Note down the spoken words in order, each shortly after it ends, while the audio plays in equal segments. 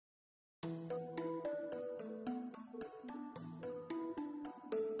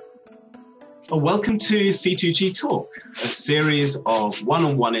Well, welcome to C2G Talk, a series of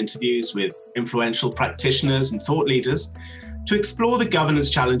one-on-one interviews with influential practitioners and thought leaders to explore the governance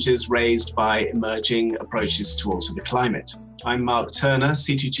challenges raised by emerging approaches to alter the climate. I'm Mark Turner,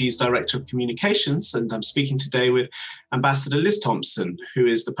 C2G's Director of Communications, and I'm speaking today with Ambassador Liz Thompson, who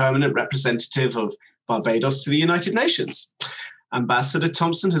is the Permanent Representative of Barbados to the United Nations. Ambassador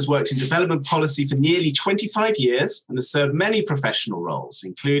Thompson has worked in development policy for nearly 25 years and has served many professional roles,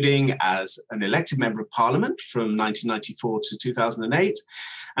 including as an elected member of parliament from 1994 to 2008,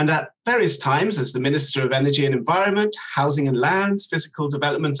 and at various times as the Minister of Energy and Environment, Housing and Lands, Physical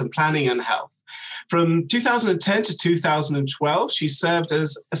Development and Planning and Health. From 2010 to 2012, she served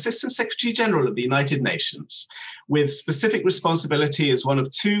as Assistant Secretary General of the United Nations, with specific responsibility as one of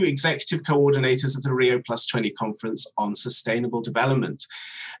two executive coordinators of the Rio+20 Conference on Sustainable Development.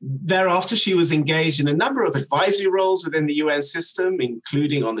 Thereafter, she was engaged in a number of advisory roles within the UN system,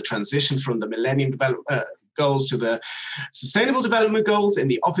 including on the transition from the Millennium Goals to the Sustainable Development Goals in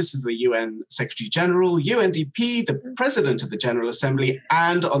the Office of the UN Secretary General, UNDP, the President of the General Assembly,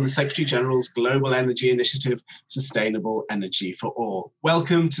 and on the Secretary General's Global Energy Initiative, Sustainable Energy for All.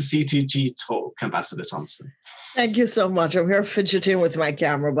 Welcome to C2G Talk, Ambassador Thompson. Thank you so much. I'm here fidgeting with my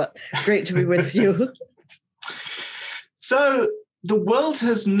camera, but great to be with you. So, the world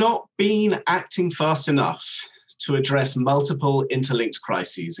has not been acting fast enough to address multiple interlinked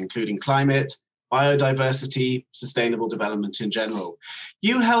crises, including climate, biodiversity, sustainable development in general.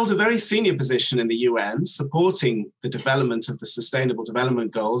 You held a very senior position in the UN, supporting the development of the Sustainable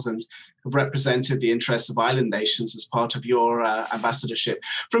Development Goals and have represented the interests of island nations as part of your ambassadorship.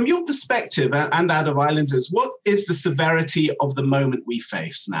 From your perspective and that of islanders, what is the severity of the moment we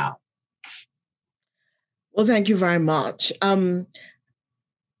face now? Well, thank you very much.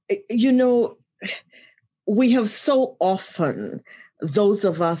 We have so often, those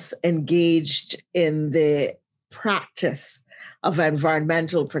of us engaged in the practice of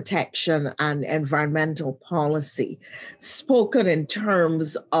environmental protection and environmental policy, spoken in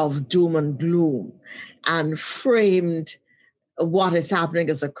terms of doom and gloom and framed what is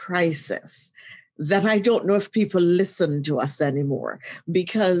happening as a crisis, that I don't know if people listen to us anymore.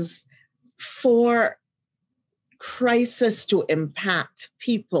 Because for crisis to impact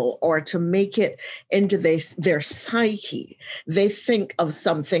people or to make it into their psyche, they think of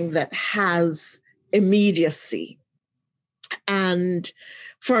something that has immediacy. And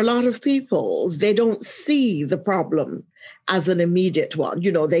for a lot of people, they don't see the problem as an immediate one.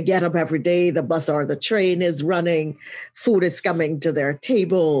 You know, they get up every day, the bus or the train is running, food is coming to their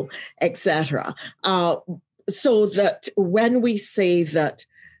table, etc. So that when we say that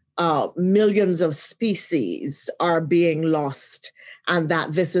millions of species are being lost and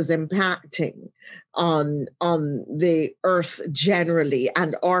that this is impacting on the earth generally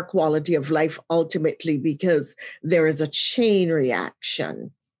and our quality of life ultimately because there is a chain reaction,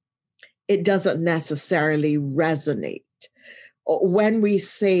 it doesn't necessarily resonate. When we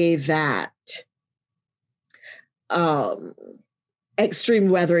say that extreme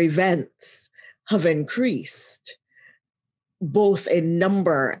weather events have increased, both in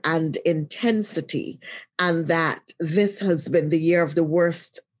number and intensity, and that this has been the year of the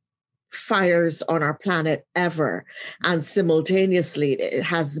worst fires on our planet ever. And simultaneously, it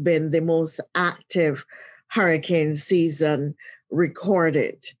has been the most active hurricane season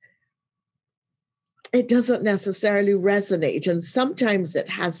recorded. It doesn't necessarily resonate. And sometimes it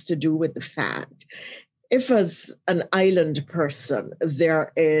has to do with the fact, if as an island person,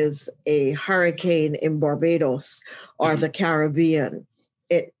 there is a hurricane in Barbados or the Caribbean,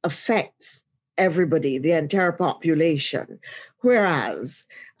 it affects everybody, the entire population. Whereas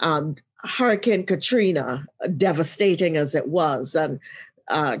Hurricane Katrina, devastating as it was, and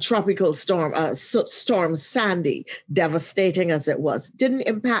tropical storm, Storm Sandy, devastating as it was, didn't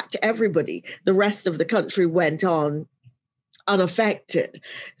impact everybody. The rest of the country went on unaffected,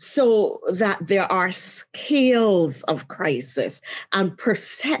 so that there are scales of crisis and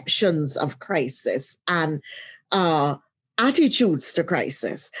perceptions of crisis and attitudes to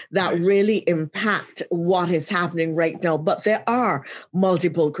crisis that really impact what is happening right now. But there are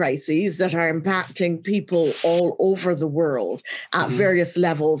multiple crises that are impacting people all over the world at various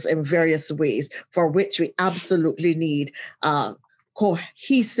levels in various ways, for which we absolutely need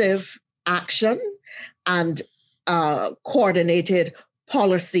cohesive action and coordinated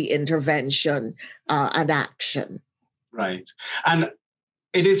policy intervention and action. Right. And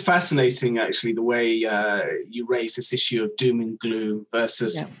it is fascinating, actually, the way you raise this issue of doom and gloom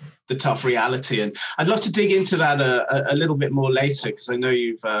versus the tough reality. And I'd love to dig into that a little bit more later, because I know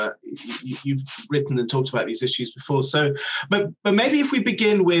you've written and talked about these issues before. So, but maybe if we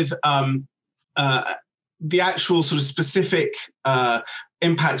begin with the actual sort of specific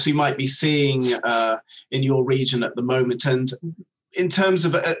impacts we might be seeing in your region at the moment, and in terms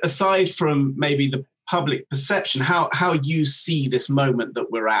of, aside from maybe the public perception, how you see this moment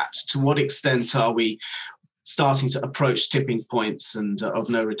that we're at. To what extent are we starting to approach tipping points and of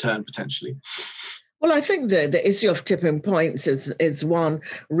no return potentially? Well, I think the issue of tipping points is one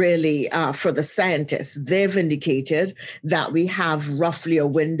really for the scientists. They've indicated that we have roughly a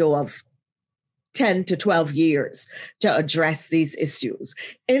window of 10 to 12 years to address these issues.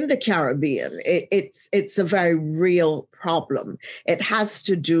 In the Caribbean, it's a very real problem. It has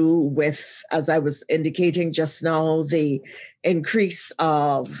to do with, as I was indicating just now, the increase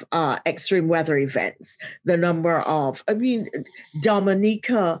of extreme weather events, the number of,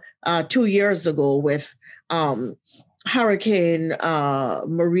 Dominica 2 years ago with Hurricane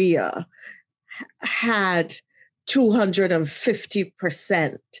Maria had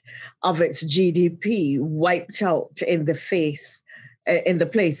 250% of its GDP wiped out in the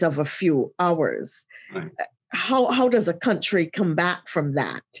place of a few hours. Right. How does a country come back from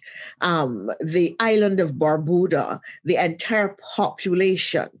that? The island of Barbados, the entire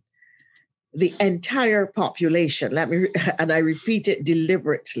population, and I repeat it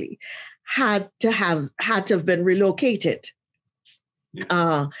deliberately, had to have been relocated.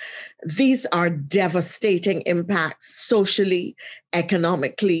 Yeah. These are devastating impacts socially,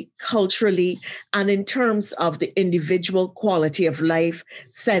 economically, culturally, and in terms of the individual quality of life,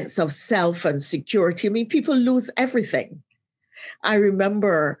 sense of self and security. I mean, people lose everything. I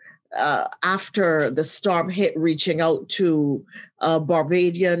remember after the storm hit, reaching out to a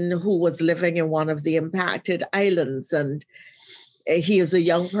Barbadian who was living in one of the impacted islands, and he is a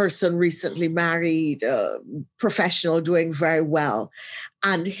young person, recently married, professional, doing very well.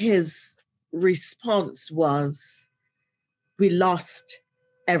 And his response was, "We lost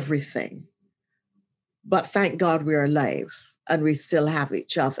everything, but thank God we're alive and we still have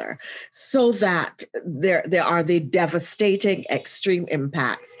each other." So that there are the devastating extreme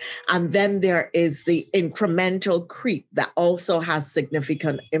impacts. And then there is the incremental creep that also has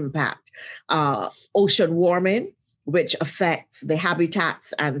significant impact. Ocean warming, which affects the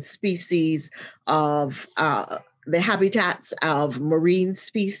habitats and species of marine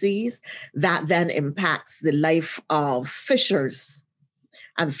species, that then impacts the life of fishers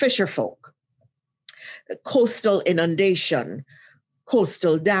and fisherfolk. Coastal inundation,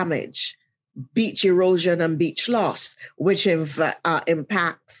 coastal damage, beach erosion and beach loss, which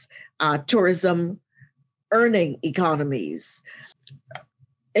impacts tourism, earning economies,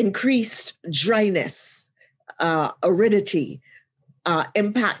 increased dryness, aridity,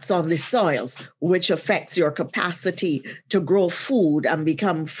 impacts on the soils, which affects your capacity to grow food and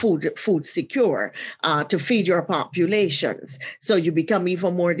become food secure, to feed your populations. So you become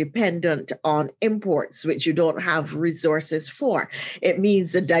even more dependent on imports, which you don't have resources for. It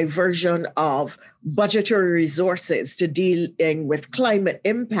means a diversion of budgetary resources to dealing with climate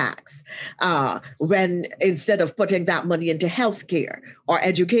impacts, when instead of putting that money into healthcare or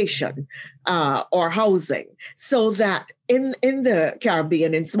education or housing. So that in the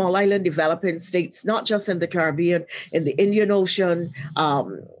Caribbean, in small island developing states, not just in the Caribbean, in the Indian Ocean,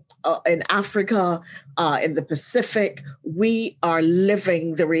 in Africa, in the Pacific, we are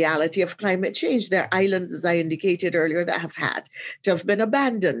living the reality of climate change. There are islands, as I indicated earlier, that have been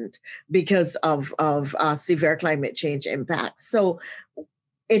abandoned because of severe climate change impacts. So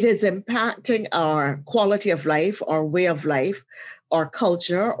it is impacting our quality of life, our way of life, our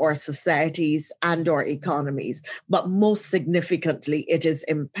culture, our societies, and our economies. But most significantly, it is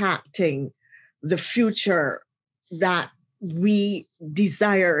impacting the future that we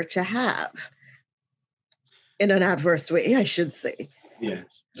desire to have in an adverse way, I should say.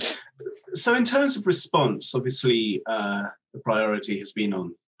 Yes. So in terms of response, obviously the priority has been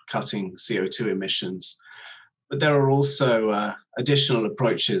on cutting CO2 emissions, but there are also additional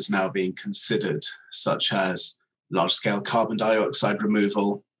approaches now being considered, such as large-scale carbon dioxide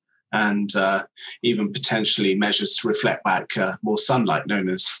removal, and even potentially measures to reflect back more sunlight, known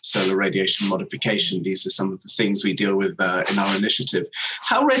as solar radiation modification. These are some of the things we deal with in our initiative.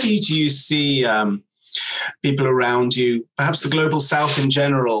 How ready do you see people around you, perhaps the global south in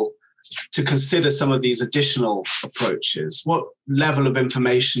general, to consider some of these additional approaches? What level of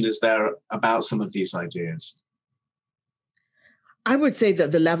information is there about some of these ideas? I would say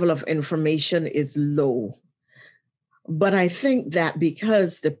that the level of information is low. But I think that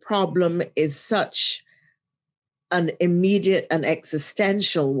because the problem is such an immediate and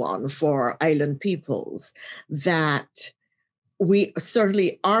existential one for island peoples, that we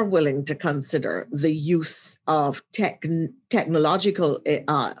certainly are willing to consider the use of technological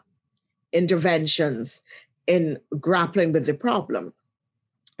interventions in grappling with the problem.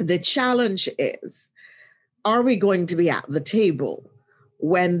 The challenge is, are we going to be at the table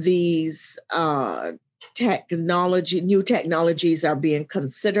when these new technologies are being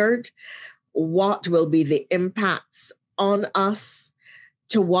considered? What will be the impacts on us?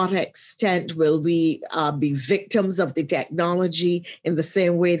 To what extent will we be victims of the technology in the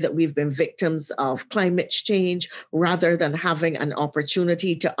same way that we've been victims of climate change, rather than having an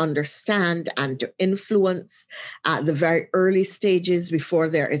opportunity to understand and to influence at the very early stages before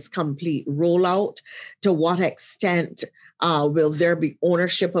there is complete rollout? To what extent will there be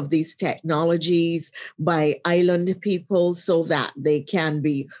ownership of these technologies by island people so that they can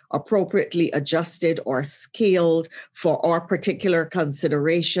be appropriately adjusted or scaled for our particular considerations,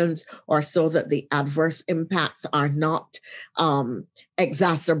 or so that the adverse impacts are not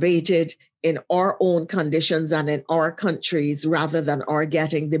exacerbated in our own conditions and in our countries, rather than our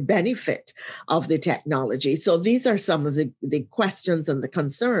getting the benefit of the technology? So these are some of the questions and the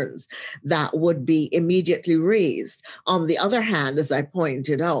concerns that would be immediately raised. On the other hand, as I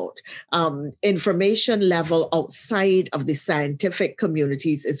pointed out, information level outside of the scientific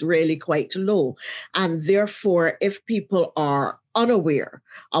communities is really quite low. And therefore, if people are unaware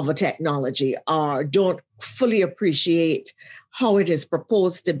of a technology or don't fully appreciate how it is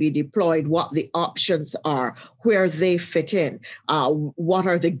proposed to be deployed, what the options are, where they fit in, what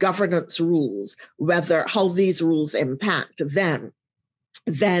are the governance rules, how these rules impact them,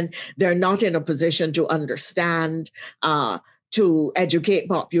 then they're not in a position to understand, to educate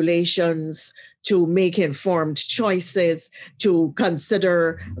populations, to make informed choices, to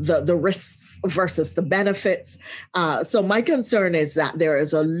consider the risks versus the benefits. So my concern is that there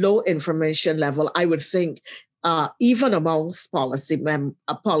is a low information level, I would think, even amongst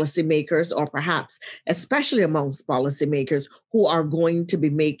policymakers, or perhaps especially amongst policymakers who are going to be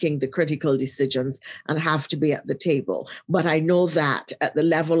making the critical decisions and have to be at the table. But I know that at the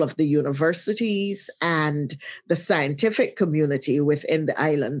level of the universities and the scientific community within the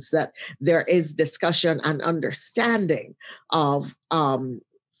islands, that there is discussion and understanding of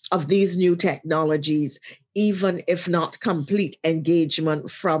these new technologies, even if not complete engagement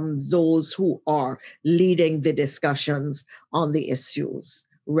from those who are leading the discussions on the issues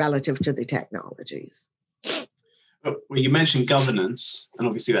relative to the technologies. Well, you mentioned governance, and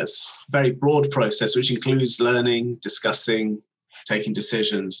obviously that's a very broad process, which includes learning, discussing, taking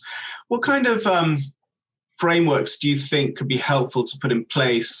decisions. What kind of frameworks do you think could be helpful to put in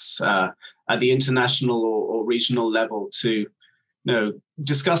place at the international or regional level to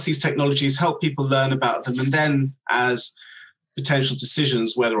discuss these technologies, help people learn about them, and then as potential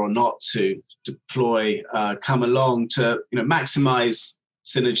decisions whether or not to deploy come along, to maximize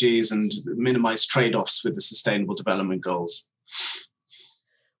synergies and minimize trade-offs with the Sustainable Development Goals?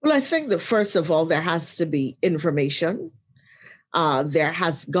 Well, I think that first of all, there has to be information. There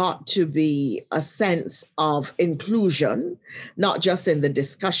has got to be a sense of inclusion, not just in the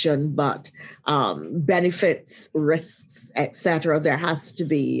discussion, but benefits, risks, etc. There has to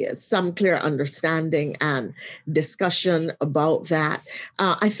be some clear understanding and discussion about that.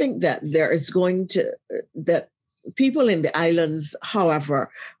 I think that that people in the islands,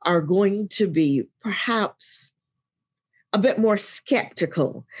 however, are going to be perhaps a bit more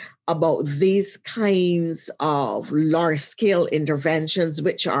skeptical about these kinds of large-scale interventions,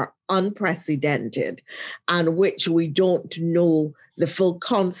 which are unprecedented and which we don't know the full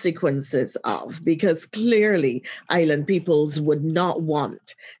consequences of, because clearly island peoples would not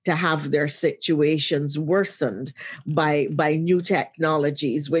want to have their situations worsened by new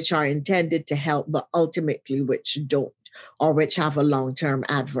technologies which are intended to help, but ultimately which don't, or which have a long-term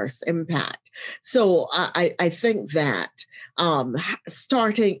adverse impact. So I think that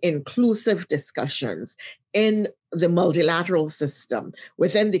starting inclusive discussions in the multilateral system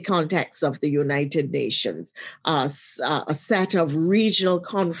within the context of the United Nations, a set of regional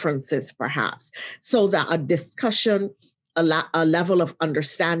conferences perhaps, so that a discussion, a level of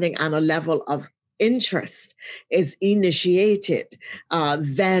understanding and a level of interest is initiated,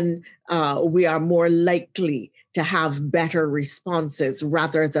 then we are more likely to have better responses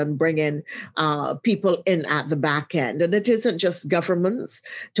rather than bringing people in at the back end. And it isn't just governments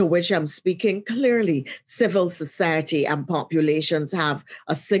to which I'm speaking. Clearly, civil society and populations have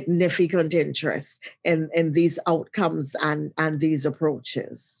a significant interest in these outcomes and these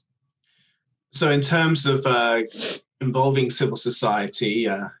approaches. So in terms of involving civil society,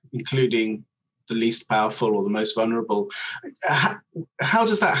 including the least powerful or the most vulnerable, how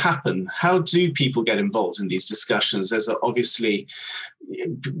does that happen? How do people get involved in these discussions? There's obviously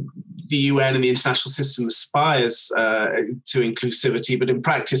the UN and the international system aspires to inclusivity, but in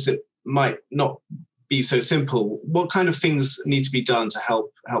practice might not be so simple. What kind of things need to be done to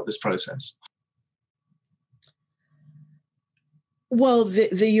help this process? Well,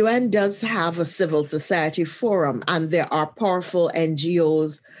 the UN does have a civil society forum, and there are powerful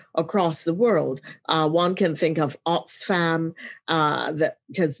NGOs across the world. One can think of Oxfam, that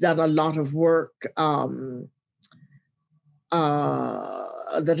has done a lot of work.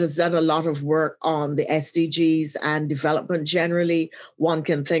 That has done a lot of work on the SDGs and development generally. One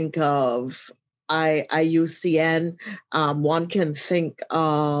can think of IUCN. One can think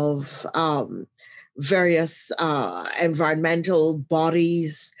of various environmental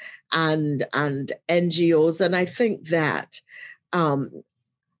bodies and NGOs. And I think that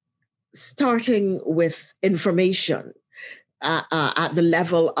starting with information at the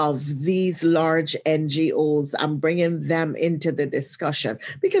level of these large NGOs and bringing them into the discussion,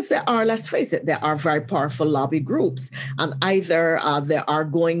 because there are, let's face it, there are very powerful lobby groups, and either they are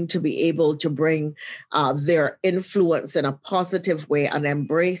going to be able to bring their influence in a positive way and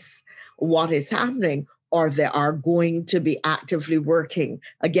embrace what is happening, or they are going to be actively working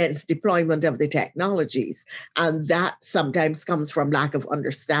against deployment of the technologies. And that sometimes comes from lack of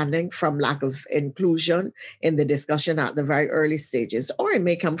understanding, from lack of inclusion in the discussion at the very early stages, or it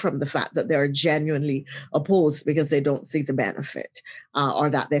may come from the fact that they're genuinely opposed because they don't see the benefit, or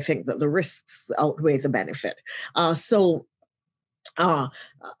that they think that the risks outweigh the benefit.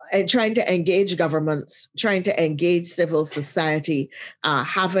 And trying to engage governments, trying to engage civil society,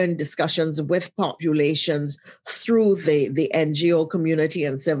 having discussions with populations through the NGO community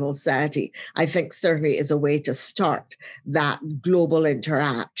and civil society, I think certainly is a way to start that global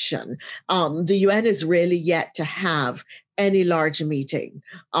interaction. The UN is really yet to have any large meeting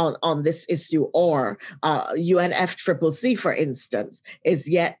on this issue, or UNFCCC, for instance, is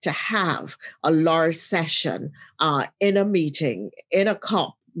yet to have a large session in a meeting, in a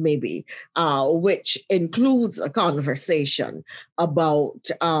COP maybe, which includes a conversation about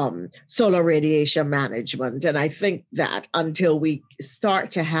solar radiation management. And I think that until we start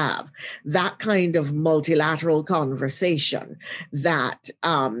to have that kind of multilateral conversation, that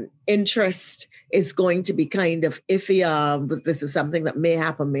interest is going to be kind of iffy. But this is something that may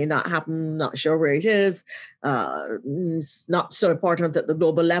happen, may not happen, not sure where it is. It's not so important at the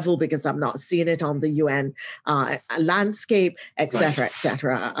global level because I'm not seeing it on the UN landscape, et cetera, et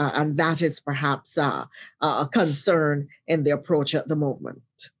cetera. And that is perhaps a concern in the approach at the moment.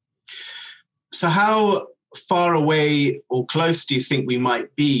 So how far away or close do you think we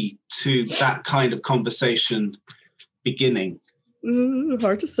might be to that kind of conversation beginning?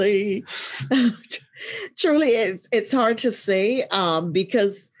 Hard to say. Truly, it's hard to say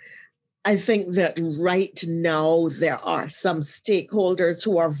because I think that right now there are some stakeholders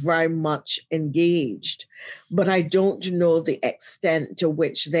who are very much engaged, but I don't know the extent to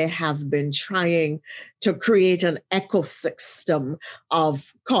which they have been trying to create an ecosystem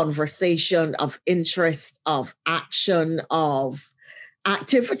of conversation, of interest, of action, of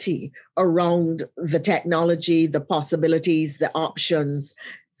activity around the technology, the possibilities, the options.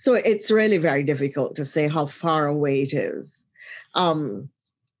 So it's really very difficult to say how far away it is.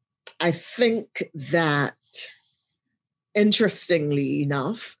 I think that, interestingly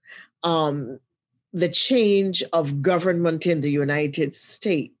enough, the change of government in the United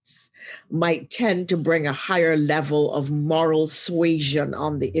States might tend to bring a higher level of moral suasion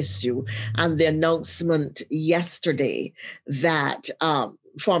on the issue. And the announcement yesterday that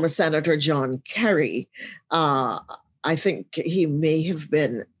former Senator John Kerry, I think he may have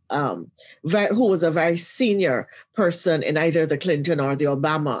been who was a very senior person in either the Clinton or the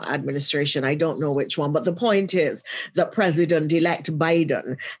Obama administration. I don't know which one, but the point is that President-elect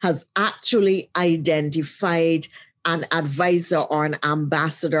Biden has actually identified an advisor or an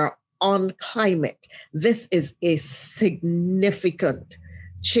ambassador on climate. This is a significant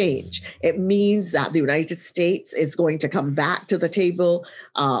change. It means that the United States is going to come back to the table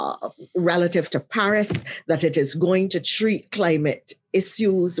relative to Paris, that it is going to treat climate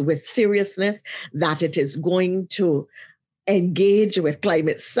issues with seriousness, that it is going to engage with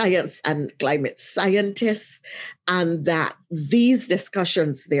climate science and climate scientists, and that these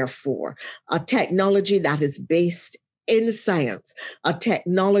discussions, therefore, a technology that is based in science, a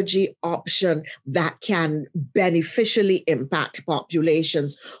technology option that can beneficially impact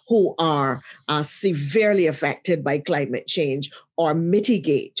populations who are severely affected by climate change, or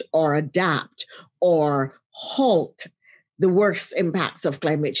mitigate or adapt or halt the worst impacts of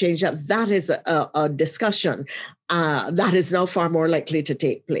climate change. That is a discussion that is now far more likely to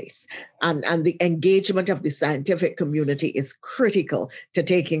take place. And the engagement of the scientific community is critical to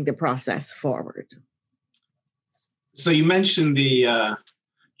taking the process forward. So you mentioned the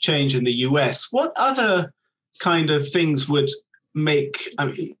change in the US. What other kind of things would make, I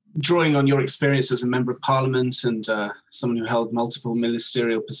mean, drawing on your experience as a member of parliament and someone who held multiple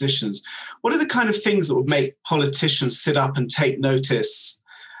ministerial positions, what are the kind of things that would make politicians sit up and take notice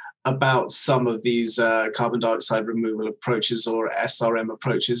about some of these carbon dioxide removal approaches or SRM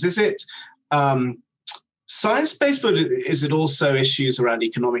approaches? Is it science-based, but is it also issues around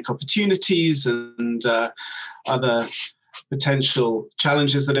economic opportunities and other potential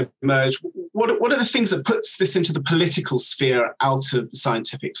challenges that emerge? What are the things that puts this into the political sphere out of the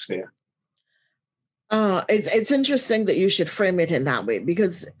scientific sphere? It's interesting that you should frame it in that way,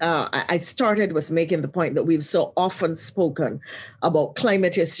 because I started with making the point that we've so often spoken about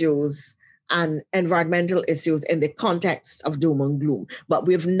climate issues and environmental issues in the context of doom and gloom, but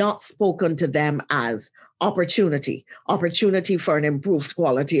we've not spoken to them as opportunity for an improved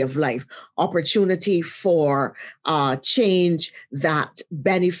quality of life, opportunity for change that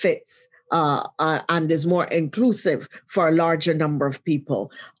benefits and is more inclusive for a larger number of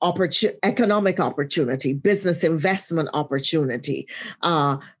people, economic opportunity, business investment opportunity,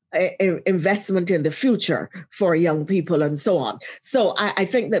 investment in the future for young people, and so on. So I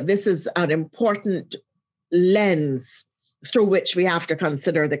think that this is an important lens through which we have to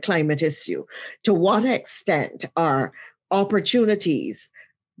consider the climate issue. To what extent are opportunities,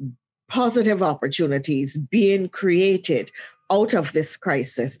 positive opportunities, being created out of this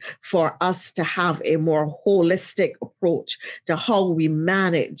crisis for us to have a more holistic approach to how we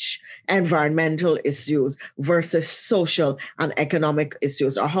manage environmental issues versus social and economic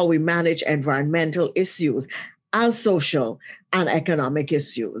issues, or how we manage environmental issues as social and economic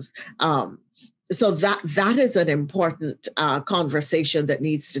issues. So that is an important conversation that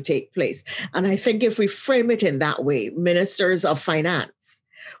needs to take place. And I think if we frame it in that way, ministers of finance,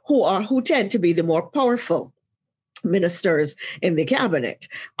 who tend to be the more powerful ministers in the cabinet,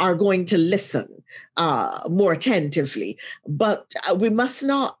 are going to listen more attentively. But we must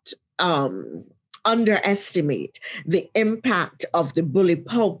not underestimate the impact of the bully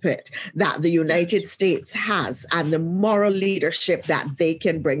pulpit that the United States has and the moral leadership that they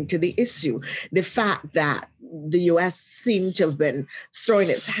can bring to the issue. The fact that the US seemed to have been throwing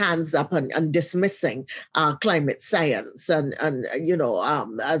its hands up and dismissing climate science. And you know,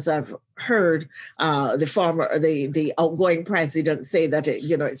 as I've heard the outgoing president say that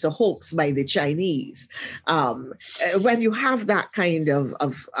it's a hoax by the Chinese. When you have that kind of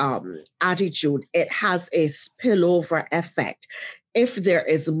attitude, it has a spillover effect. If there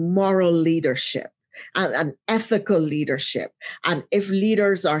is moral leadership and ethical leadership, and if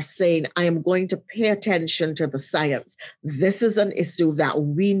leaders are saying, I am going to pay attention to the science, this is an issue that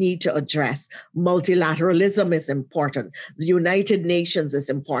we need to address. Multilateralism is important. The United Nations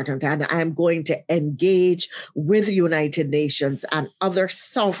is important, and I am going to engage with the United Nations and other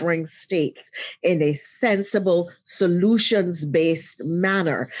sovereign states in a sensible, solutions-based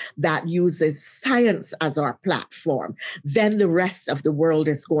manner that uses science as our platform. Then the rest of the world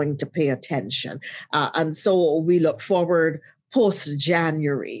is going to pay attention. And so we look forward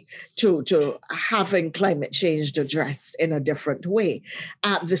post-January to having climate change addressed in a different way.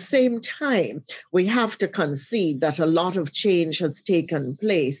 At the same time, we have to concede that a lot of change has taken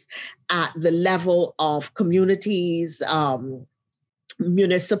place at the level of communities,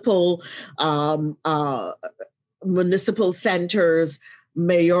 municipal centers,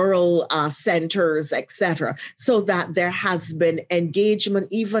 mayoral centers, etc., so that there has been engagement,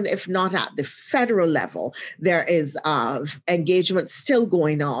 even if not at the federal level. There is engagement still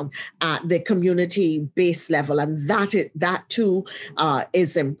going on at the community-based level, and that too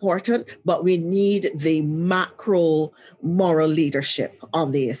is important, but we need the macro moral leadership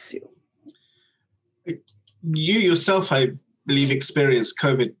on the issue. You yourself, I believe, experienced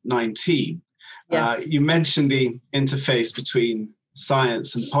COVID-19. Yes. You mentioned the interface between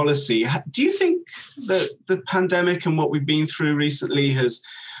science and policy. Do you think that the pandemic and what we've been through recently has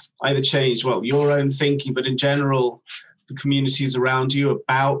either changed, well, your own thinking, but in general, the communities around you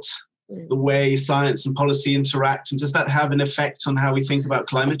about the way science and policy interact? And does that have an effect on how we think about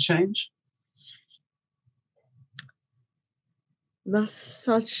climate change? That's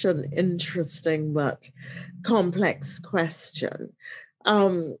such an interesting but complex question.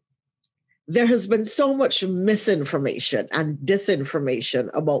 There has been so much misinformation and disinformation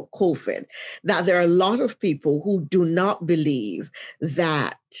about COVID that there are a lot of people who do not believe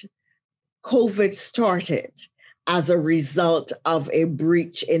that COVID started as a result of a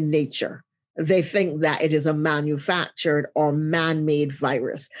breach in nature. They think that it is a manufactured or man-made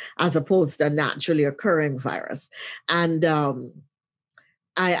virus as opposed to a naturally occurring virus. And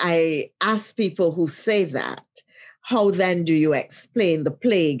I ask people who say that, How then do you explain the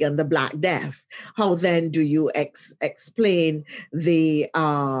plague and the Black Death? How then do you explain the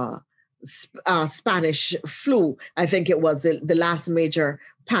Spanish flu? I think it was the last major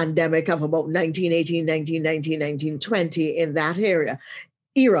pandemic of about 1918, 1919, 1920 in that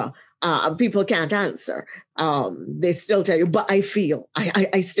era. People can't answer. They still tell you, but I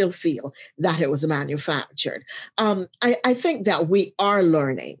still feel that it was manufactured. I think that we are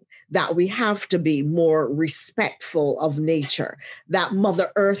learning that we have to be more respectful of nature, that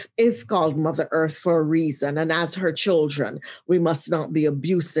Mother Earth is called Mother Earth for a reason. And as her children, we must not be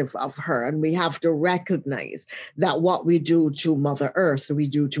abusive of her. And we have to recognize that what we do to Mother Earth, we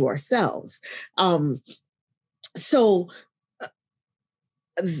do to ourselves. So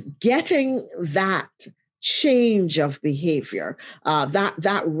getting that change of behavior,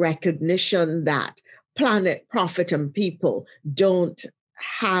 that recognition that planet, profit, and people don't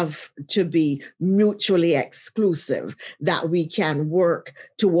have to be mutually exclusive, that we can work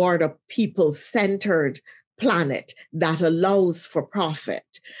toward a people-centered planet that allows for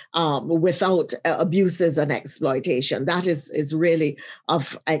profit without abuses and exploitation. That is really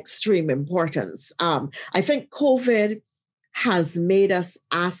of extreme importance. I think COVID has made us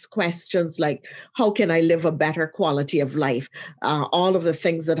ask questions like, how can I live a better quality of life? All of the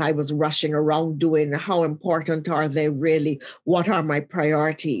things that I was rushing around doing, how important are they really? What are my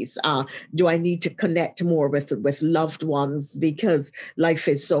priorities? Do I need to connect more with loved ones because life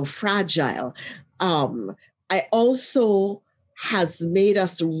is so fragile? I also has made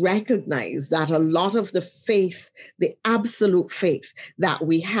us recognize that a lot of the faith, the absolute faith that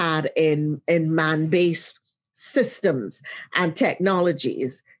we had in man-based systems and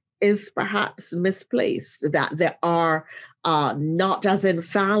technologies is perhaps misplaced, that they are not as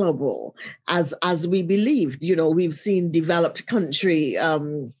infallible as we believed. You know, we've seen developed country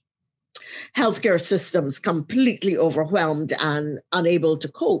healthcare systems completely overwhelmed and unable to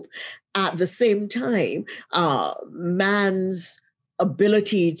cope. At the same time, man's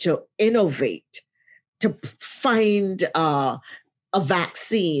ability to innovate, to find a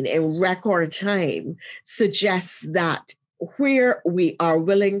vaccine in record time suggests that where we are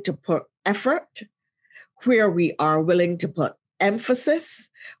willing to put effort, where we are willing to put emphasis,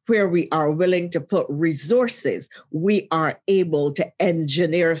 where we are willing to put resources, we are able to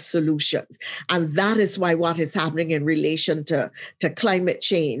engineer solutions. And that is why what is happening in relation to climate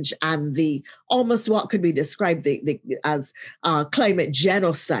change and the almost what could be described as climate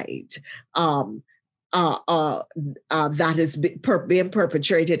genocide, that is being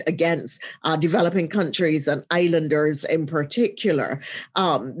perpetrated against developing countries and islanders in particular.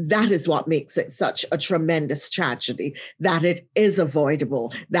 That is what makes it such a tremendous tragedy, that it is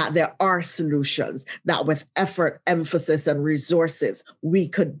avoidable, that there are solutions, that with effort, emphasis, and resources, we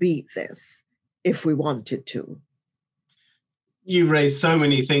could beat this if we wanted to. You raised so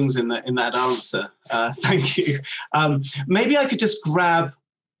many things in that answer. Thank you. Maybe I could just grab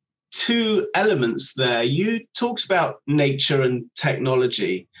two elements there. You talked about nature and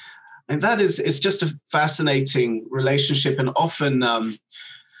technology, and that is just a fascinating relationship. And often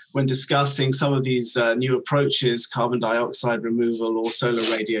when discussing some of these new approaches, carbon dioxide removal or solar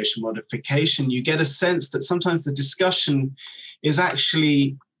radiation modification, you get a sense that sometimes the discussion is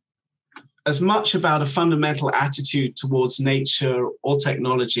actually as much about a fundamental attitude towards nature or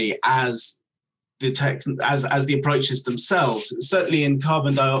technology as the approaches themselves. Certainly in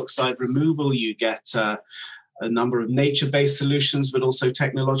carbon dioxide removal, you get a number of nature-based solutions, but also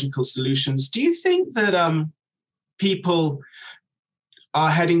technological solutions. Do you think that people are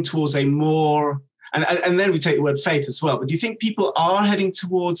heading towards a more, and then we take the word faith as well, but do you think people are heading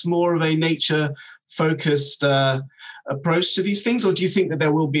towards more of a nature-focused approach to these things, or do you think that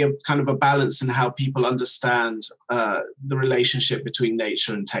there will be a kind of a balance in how people understand the relationship between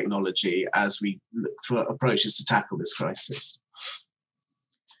nature and technology as we look for approaches to tackle this crisis?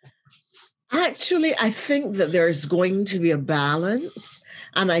 Actually, I think that there's going to be a balance,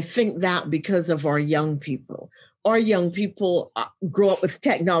 and I think that because of our young people. Our young people grow up with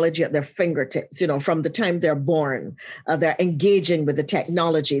technology at their fingertips, you know, from the time they're born. They're engaging with the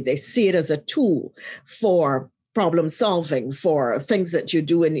technology. They see it as a tool for problem solving, for things that you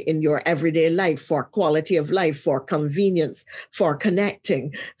do in your everyday life, for quality of life, for convenience, for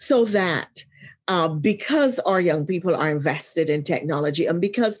connecting, so that because our young people are invested in technology and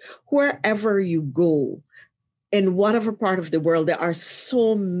because wherever you go, in whatever part of the world, there are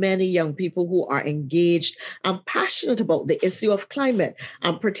so many young people who are engaged and passionate about the issue of climate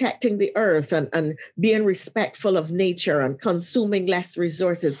and protecting the earth and being respectful of nature and consuming less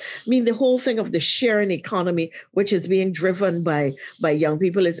resources. I mean, the whole thing of the sharing economy, which is being driven by young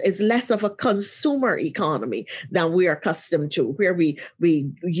people, is less of a consumer economy than we are accustomed to, where we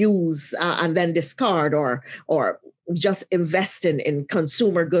use and then discard or just invest in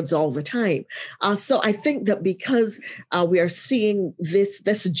consumer goods all the time. So I think that because we are seeing this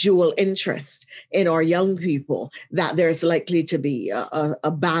dual interest in our young people, that there's likely to be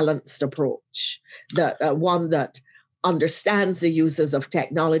a balanced approach, that one that understands the uses of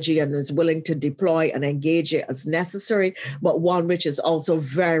technology and is willing to deploy and engage it as necessary, but one which is also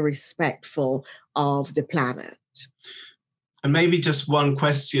very respectful of the planet. And maybe just one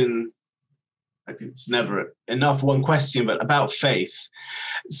question, I think it's never enough one question, but about faith.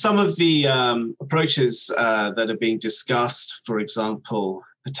 Some of the approaches that are being discussed, for example,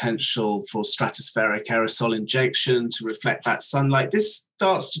 potential for stratospheric aerosol injection to reflect that sunlight, this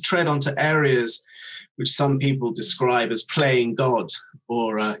starts to tread onto areas which some people describe as playing God,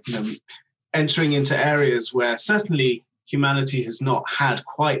 or entering into areas where certainly humanity has not had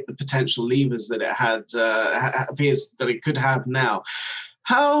quite the potential levers that it had appears that it could have now.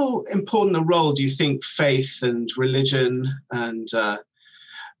 How important a role do you think faith and religion and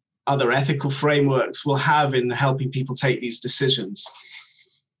other ethical frameworks will have in helping people take these decisions?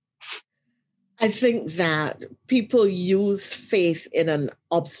 I think that people use faith in an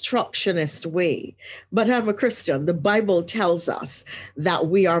obstructionist way. But I'm a Christian. The Bible tells us that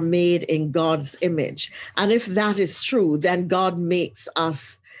we are made in God's image. And if that is true, then God makes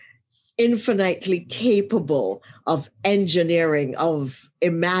us infinitely capable of engineering, of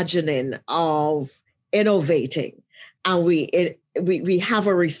imagining, of innovating. And we have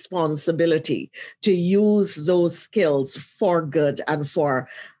a responsibility to use those skills for good and for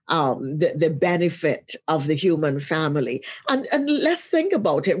the benefit of the human family. And let's think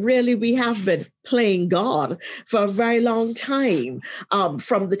about it. Really, we have been playing God for a very long time.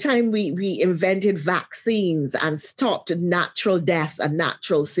 From the time we invented vaccines and stopped natural death and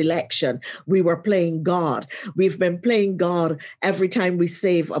natural selection, we were playing God. We've been playing God every time we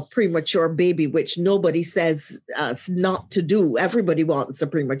save a premature baby, which nobody says us not to do. Everybody wants a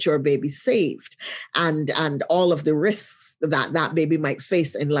premature baby saved, and all of the risks that baby might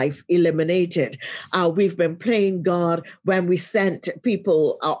face in life eliminated. We've been playing God when we sent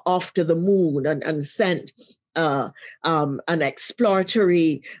people off to the moon and sent an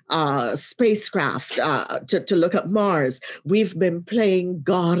exploratory spacecraft to look at Mars. We've been playing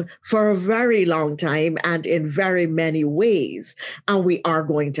God for a very long time and in very many ways, and we are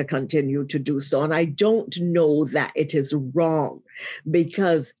going to continue to do so. And I don't know that it is wrong,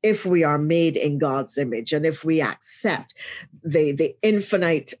 because if we are made in God's image and if we accept the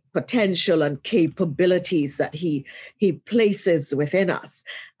infinite potential and capabilities that he places within us,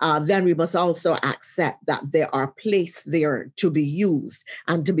 then we must also accept that there are placed there to be used,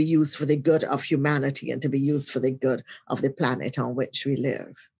 and to be used for the good of humanity and to be used for the good of the planet on which we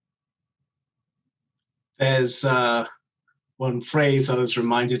live. There's one phrase I was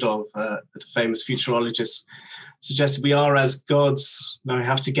reminded of that a famous futurologist suggested: we are as gods, now we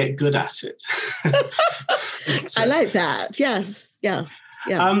have to get good at it. I like that. Yes. Yeah.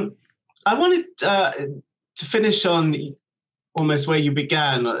 Yeah. I wanted to finish on almost where you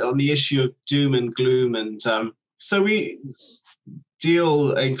began, on the issue of doom and gloom. And so we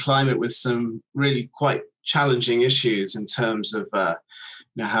deal in climate with some really quite challenging issues in terms of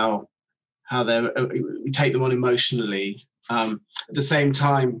how we take them on emotionally. At the same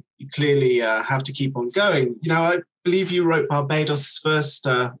time, you clearly have to keep on going. I believe you wrote Barbados' first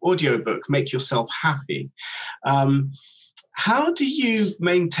audiobook, Make Yourself Happy. How do you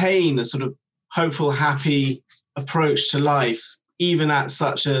maintain a sort of hopeful, happy approach to life, even at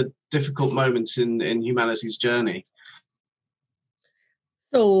such a difficult moment in humanity's journey?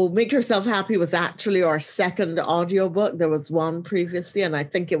 So Make Yourself Happy was actually our second audiobook. There was one previously, and I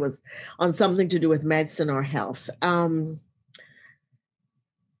think it was on something to do with medicine or health. The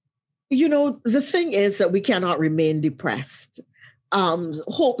thing is that we cannot remain depressed.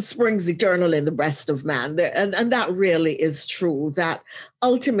 Hope springs eternal in the breast of man. And that really is true, that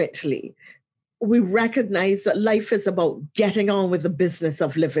ultimately we recognize that life is about getting on with the business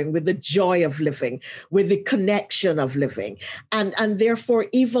of living, with the joy of living, with the connection of living. And therefore,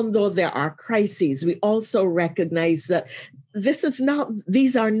 even though there are crises, we also recognize that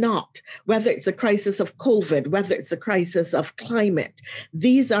these are not, whether it's a crisis of COVID, whether it's a crisis of climate,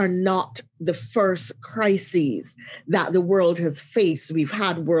 these are not the first crises that the world has faced. We've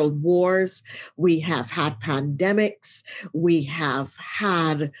had world wars, we have had pandemics, we have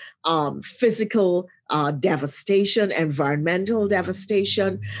had physical devastation, environmental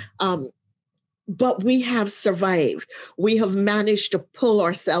devastation. But we have survived. We have managed to pull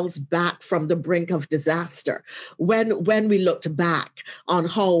ourselves back from the brink of disaster. When we looked back on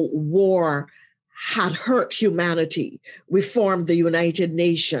how war had hurt humanity, we formed the United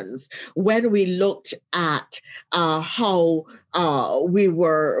Nations. When we looked at how we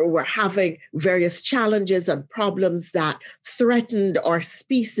were having various challenges and problems that threatened our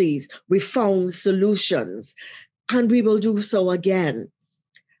species, we found solutions, and we will do so again.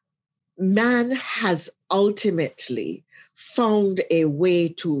 Man has ultimately found a way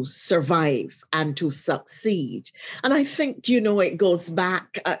to survive and to succeed. And I think, it goes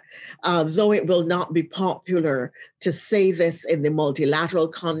back, though it will not be popular to say this in the multilateral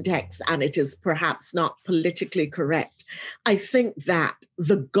context, and it is perhaps not politically correct, I think that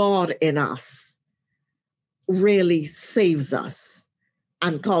the God in us really saves us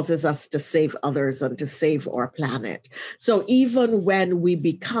and causes us to save others and to save our planet. So even when we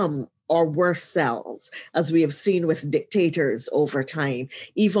become our worst selves, as we have seen with dictators over time,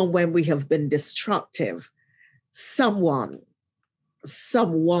 even when we have been destructive, someone's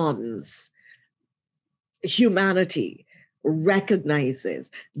humanity recognizes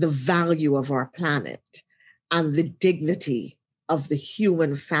the value of our planet and the dignity of the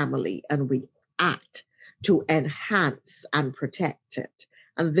human family, and we act to enhance and protect it.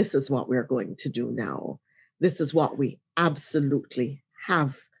 And this is what we're going to do now. This is what we absolutely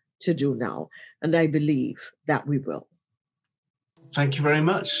have to do now. And I believe that we will. Thank you very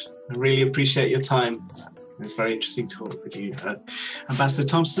much. I really appreciate your time. It's very interesting to talk with you. Ambassador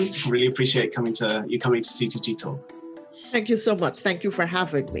Thompson, I really appreciate you coming to C2G Talk. Thank you so much. Thank you for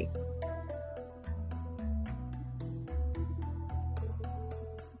having me.